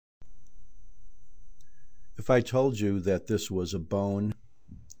If I told you that this was a bone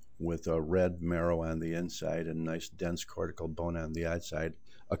with a red marrow on the inside and nice dense cortical bone on the outside,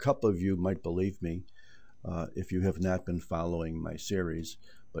 a couple of you might believe me if you have not been following my series,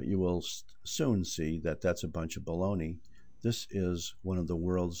 but you will soon see that that's a bunch of baloney. This is one of the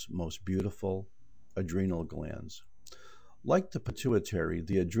world's most beautiful adrenal glands. Like the pituitary,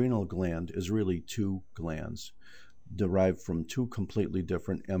 the adrenal gland is really two glands derived from two completely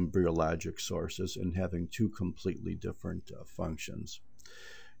different embryologic sources and having two completely different functions.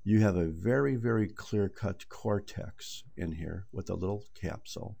 You have a very, very clear-cut cortex in here with a little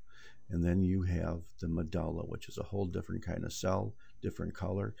capsule, and then you have the medulla, which is a whole different kind of cell, different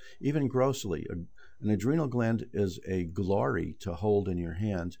color. Even grossly, an adrenal gland is a glory to hold in your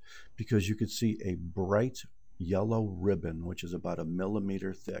hand because you could see a bright yellow ribbon, which is about 1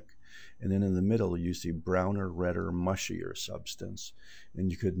 millimeter thick, and then in the middle you see browner, redder, mushier substance.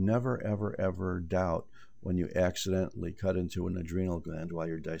 And you could never, ever, ever doubt when you accidentally cut into an adrenal gland while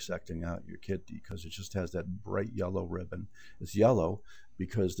you're dissecting out your kidney, because it just has that bright yellow ribbon. It's yellow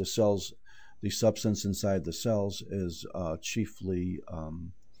because the substance inside the cells is chiefly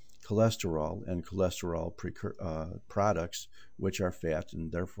cholesterol and cholesterol products, which are fat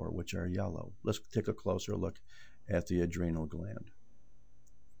and therefore which are yellow. Let's take a closer look at the adrenal gland.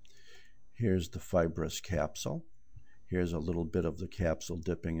 Here's the fibrous capsule. Here's a little bit of the capsule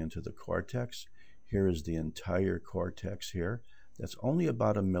dipping into the cortex. Here is the entire cortex here. That's only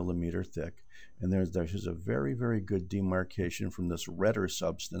about 1 millimeter thick. And there's a very, very good demarcation from this redder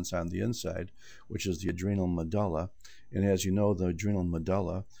substance on the inside, which is the adrenal medulla. And as you know, the adrenal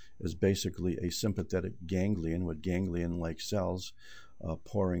medulla is basically a sympathetic ganglion with ganglion-like cells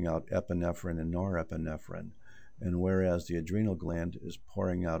pouring out epinephrine and norepinephrine. And whereas the adrenal gland is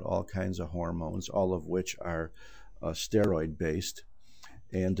pouring out all kinds of hormones, all of which are steroid-based,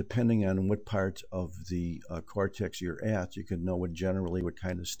 and depending on what part of the cortex you're at, you can know what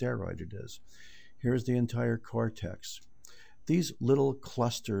kind of steroid it is. Here's the entire cortex. These little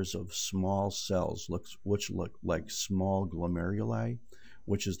clusters of small cells, which look like small glomeruli,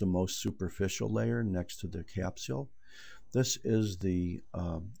 which is the most superficial layer next to the capsule. This is the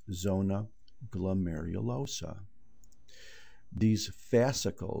zona glomerulosa. These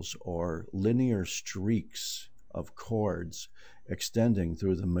fascicles, or linear streaks of cords extending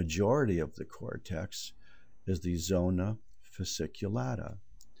through the majority of the cortex, is the zona fasciculata.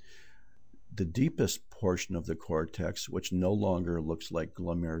 The deepest portion of the cortex, which no longer looks like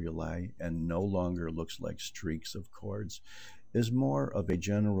glomeruli and no longer looks like streaks of cords, is more of a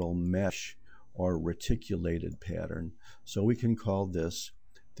general mesh or reticulated pattern. So we can call this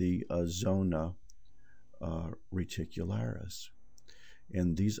the zona reticularis.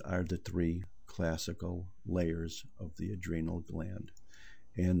 And these are the three classical layers of the adrenal gland.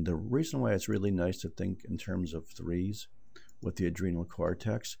 And the reason why it's really nice to think in terms of threes with the adrenal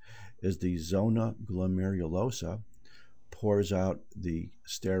cortex is the zona glomerulosa pours out the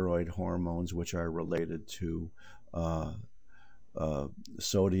steroid hormones, which are related to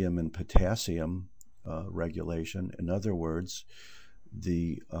sodium and potassium regulation. In other words,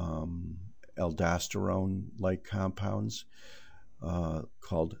 the aldosterone-like compounds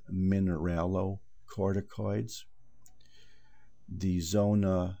called mineralocorticoids. The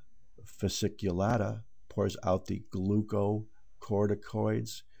zona fasciculata pours out the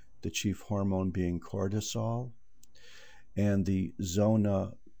glucocorticoids, the chief hormone being cortisol. And the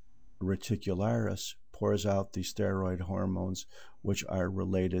zona reticularis pours out the steroid hormones, which are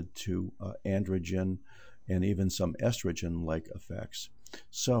related to androgen and even some estrogen-like effects.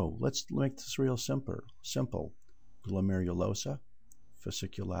 So let's make this real simple. Glomerulosa,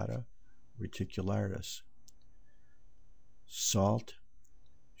 fasciculata, reticularis. Salt,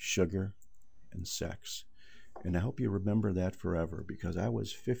 sugar, and sex. And I hope you remember that forever, because I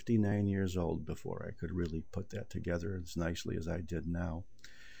was 59 years old before I could really put that together as nicely as I did now.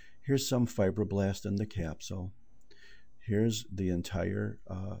 Here's some fibroblast in the capsule. Here's the entire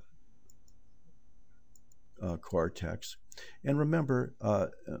cortex. And remember,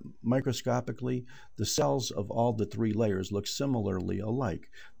 microscopically, the cells of all the three layers look similarly alike.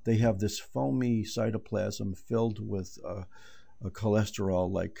 They have this foamy cytoplasm filled with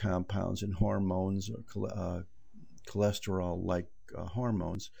cholesterol-like compounds and hormones, cholesterol-like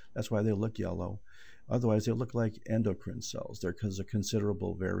hormones. That's why they look yellow. Otherwise, they look like endocrine cells. There's a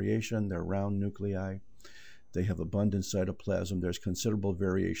considerable variation. They're round nuclei. They have abundant cytoplasm. There's considerable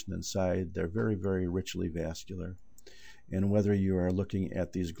variation inside. They're very, very richly vascular. And whether you are looking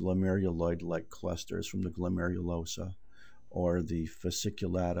at these glomeruloid-like clusters from the glomerulosa or the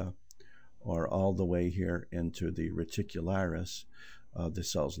fasciculata or all the way here into the reticularis, the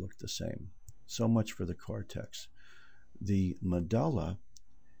cells look the same. So much for the cortex. The medulla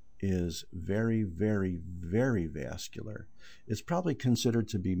is very, very, very vascular. It's probably considered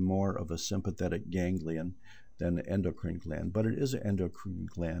to be more of a sympathetic ganglion than an endocrine gland, but it is an endocrine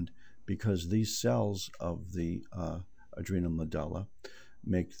gland because these cells of the adrenal medulla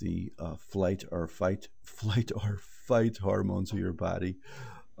make the flight or fight hormones of your body,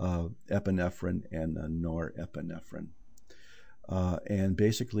 epinephrine and norepinephrine. And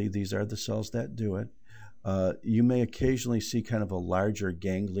basically, these are the cells that do it. You may occasionally see kind of a larger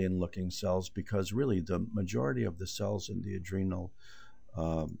ganglion-looking cells because really the majority of the cells in the adrenal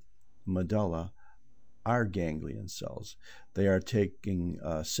medulla are ganglion cells. They are taking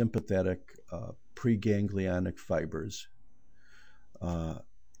sympathetic preganglionic fibers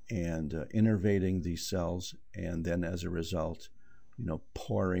and innervating these cells, and then as a result,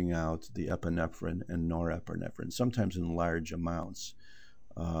 pouring out the epinephrine and norepinephrine, sometimes in large amounts.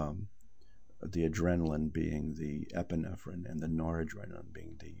 The adrenaline being the epinephrine and the noradrenaline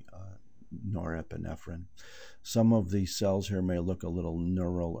being the norepinephrine. Some of the cells here may look a little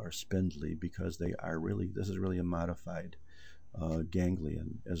neural or spindly because they are really, this is really a modified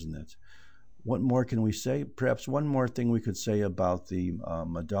ganglion, isn't it? What more can we say? Perhaps one more thing we could say about the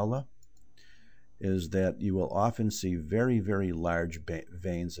medulla is that you will often see very, very large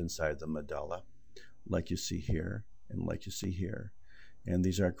veins inside the medulla, like you see here and like you see here. And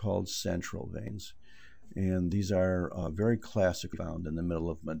these are called central veins. And these are very classic, found in the middle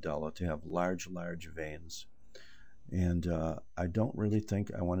of medulla to have large, large veins. And I don't really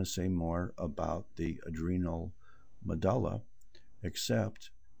think I want to say more about the adrenal medulla, except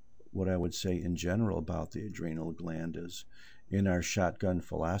what I would say in general about the adrenal gland is, in our shotgun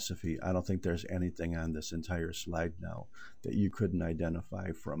philosophy, I don't think there's anything on this entire slide now that you couldn't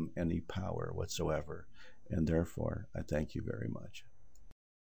identify from any power whatsoever. And therefore, I thank you very much.